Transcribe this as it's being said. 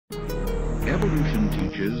Evolution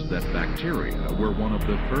teaches that bacteria were one of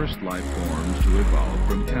the first life forms to evolve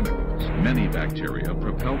from chemicals. Many bacteria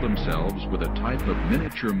propel themselves with a type of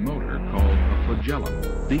miniature motor called a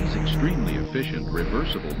flagellum. These extremely efficient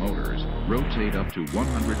reversible motors rotate up to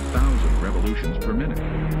 100,000 revolutions per minute.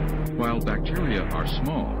 While bacteria are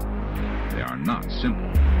small, they are not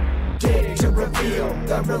simple. Dig to reveal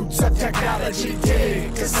the roots of technology.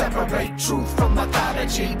 Dig to separate truth from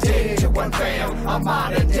mythology. Dig to unveil a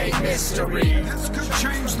modern day mystery. This could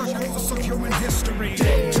change the course of human history.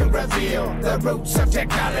 Dig to reveal the roots of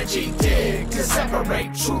technology. Dig to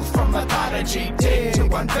separate truth from mythology. Dig to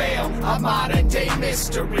unveil a modern day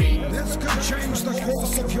mystery. This could change the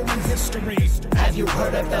course of human history. Have you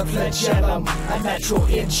heard of the flagellum? A natural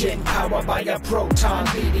engine powered by a proton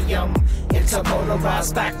medium. It's a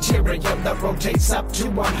motorized bacterium that rotates up to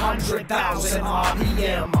 100,000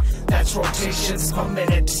 RPM. That's rotations per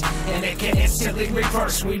minute, and it can instantly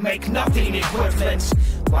reverse. We make nothing equivalent.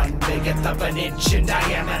 1/1,000,000th of an inch in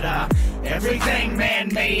diameter. Everything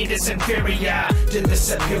man-made is inferior to the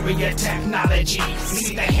superior technology.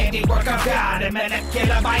 See the handiwork of God in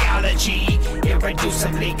molecular biology.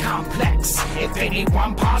 Irreducibly complex. If any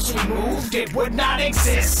one part's removed, it would not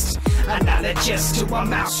exist. Analogous to a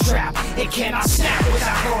mousetrap, it cannot snap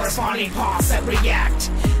without corresponding parts that react.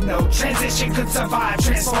 No transition could survive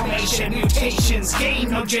transformation. Mutations gain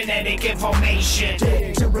no genetic information.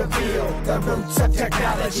 Dig to reveal the roots of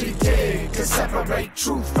technology. Dig to separate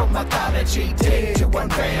truth from mythology. Dig to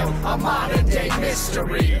unveil a modern day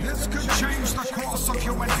mystery. This could change the course of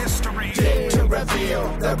human history. Dig to reveal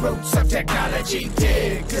the roots of technology.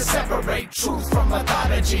 Dig to separate truth from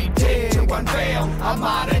mythology. Dig to unveil a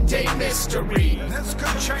modern day mystery. This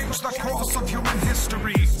could change the course of human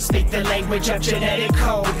history. Speak the language of genetic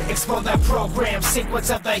code. Explore the program sequence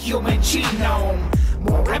of the human genome.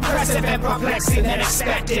 More impressive and perplexing than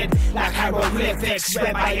expected. Like hieroglyphics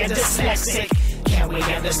read by a dyslexic. Can we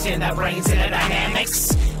understand the brain's inner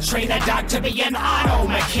dynamics? Train a dog to be an auto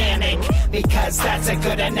mechanic, because that's a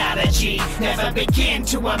good analogy. Never begin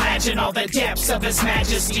to imagine all the depths of His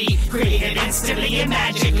Majesty, created instantly and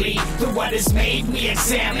magically. Through what is made, we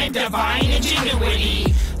examine divine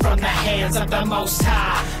ingenuity. From the hands of the Most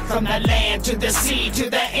High, from the land to the sea to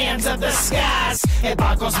the ends of the skies. It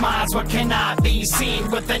boggles minds what cannot be seen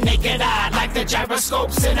with the naked eye, like the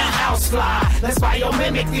gyroscopes in a housefly. Let's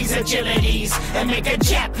biomimic these agilities and make a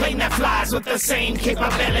jet plane that flies with the same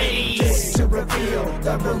capabilities. Dig to reveal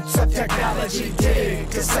the roots of technology. Dig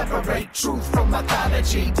to separate truth from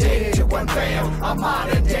mythology. Dig to unveil a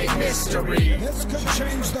modern day mystery. This could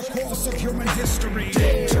change the course of human history.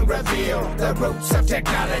 Dig to reveal the roots of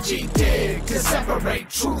technology. Dig to separate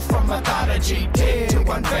truth from mythology. Dig to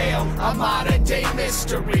unveil a modern day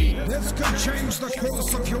mystery. This could change the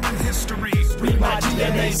course of human history. Read my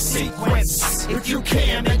DNA sequence. If you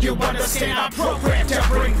can, then you understand I'm programmed to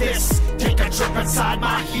bring this. Take a trip inside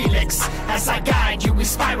my helix. As I guide you, we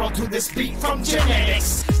spiral through this beat from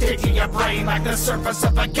genetics. Stick in your brain like the surface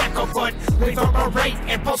of a gecko foot. Reverberate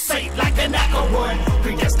and pulsate like an echo would.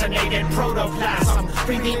 Predestinated protoplasm.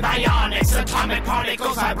 Breathing bionics, atomic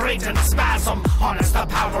particles vibrate and spasm. Harness the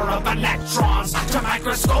power of electrons to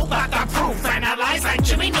microscope out the proof. Analyze like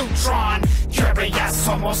Jimmy Neutron. Curious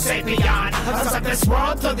Homo sapien. Observe this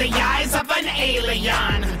world through the eyes of an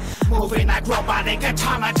alien. Moving like robotic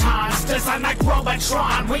automatons, designed like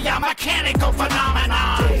Robotron. We are mechanical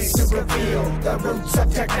phenomenons. Dig to reveal the roots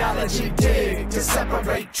of technology. Dig to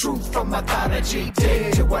separate truth from mythology.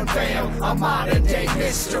 Dig to unveil a modern day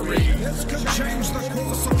mystery. This could change the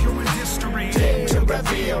course of human history. Dig to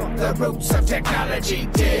reveal the roots of technology.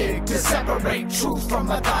 Dig to separate truth from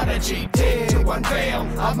mythology. Dig to unveil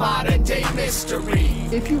a modern day mystery.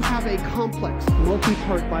 If you have a complex,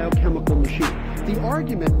 multi-part biochemical machine, the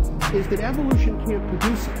argument is that evolution can't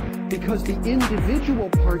produce it because the individual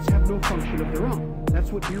parts have no function of their own.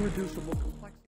 That's what irreducible